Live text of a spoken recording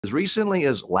As recently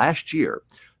as last year,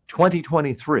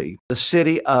 2023, the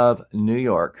city of New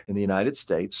York in the United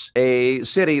States, a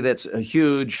city that's a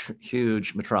huge,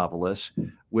 huge metropolis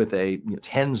with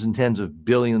tens and tens of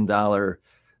billion-dollar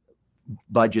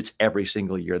budgets every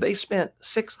single year. They spent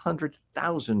 $600,000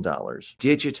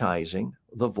 digitizing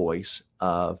the voice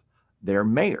of their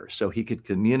mayor so he could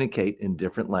communicate in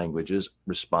different languages,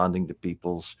 responding to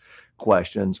people's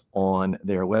questions on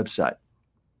their website.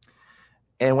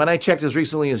 And when I checked as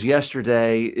recently as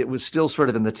yesterday, it was still sort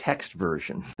of in the text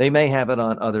version. They may have it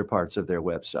on other parts of their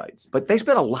websites, but they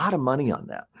spent a lot of money on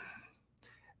that.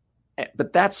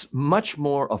 But that's much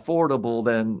more affordable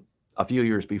than a few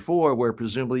years before, where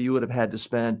presumably you would have had to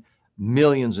spend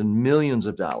millions and millions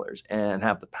of dollars and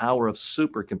have the power of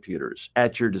supercomputers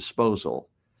at your disposal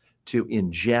to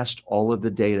ingest all of the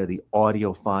data, the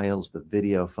audio files, the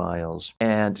video files,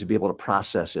 and to be able to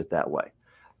process it that way.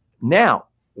 Now,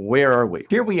 where are we?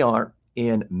 Here we are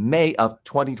in May of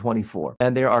 2024,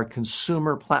 and there are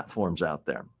consumer platforms out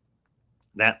there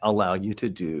that allow you to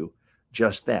do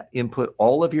just that. Input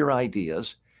all of your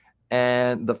ideas,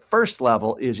 and the first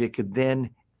level is it could then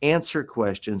answer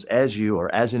questions as you or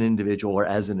as an individual or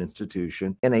as an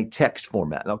institution in a text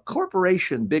format. Now,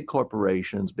 big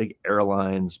corporations, big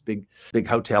airlines, big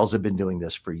hotels have been doing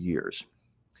this for years.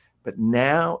 But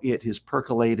now it has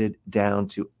percolated down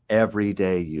to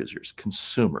everyday users.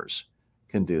 Consumers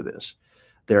can do this.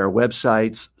 There are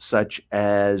websites such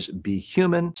as Be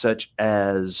Human, such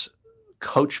as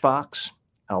Coachbox,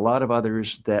 and a lot of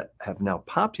others that have now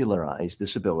popularized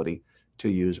this ability to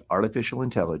use artificial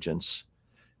intelligence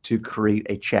to create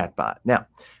a chatbot. Now,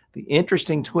 the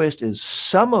interesting twist is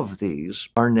some of these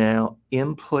are now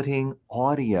inputting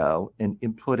audio and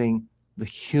inputting the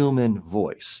human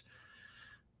voice.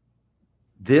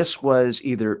 This was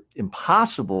either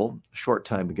impossible a short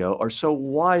time ago or so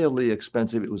wildly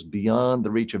expensive it was beyond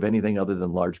the reach of anything other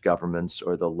than large governments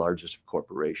or the largest of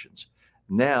corporations.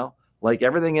 Now, like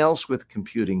everything else with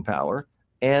computing power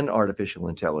and artificial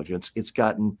intelligence, it's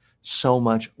gotten so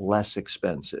much less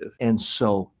expensive and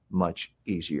so much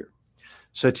easier.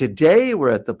 So today we're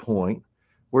at the point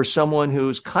where someone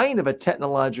who's kind of a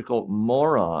technological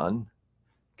moron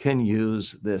can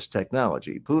use this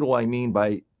technology. Who do I mean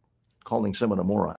by calling someone a moron?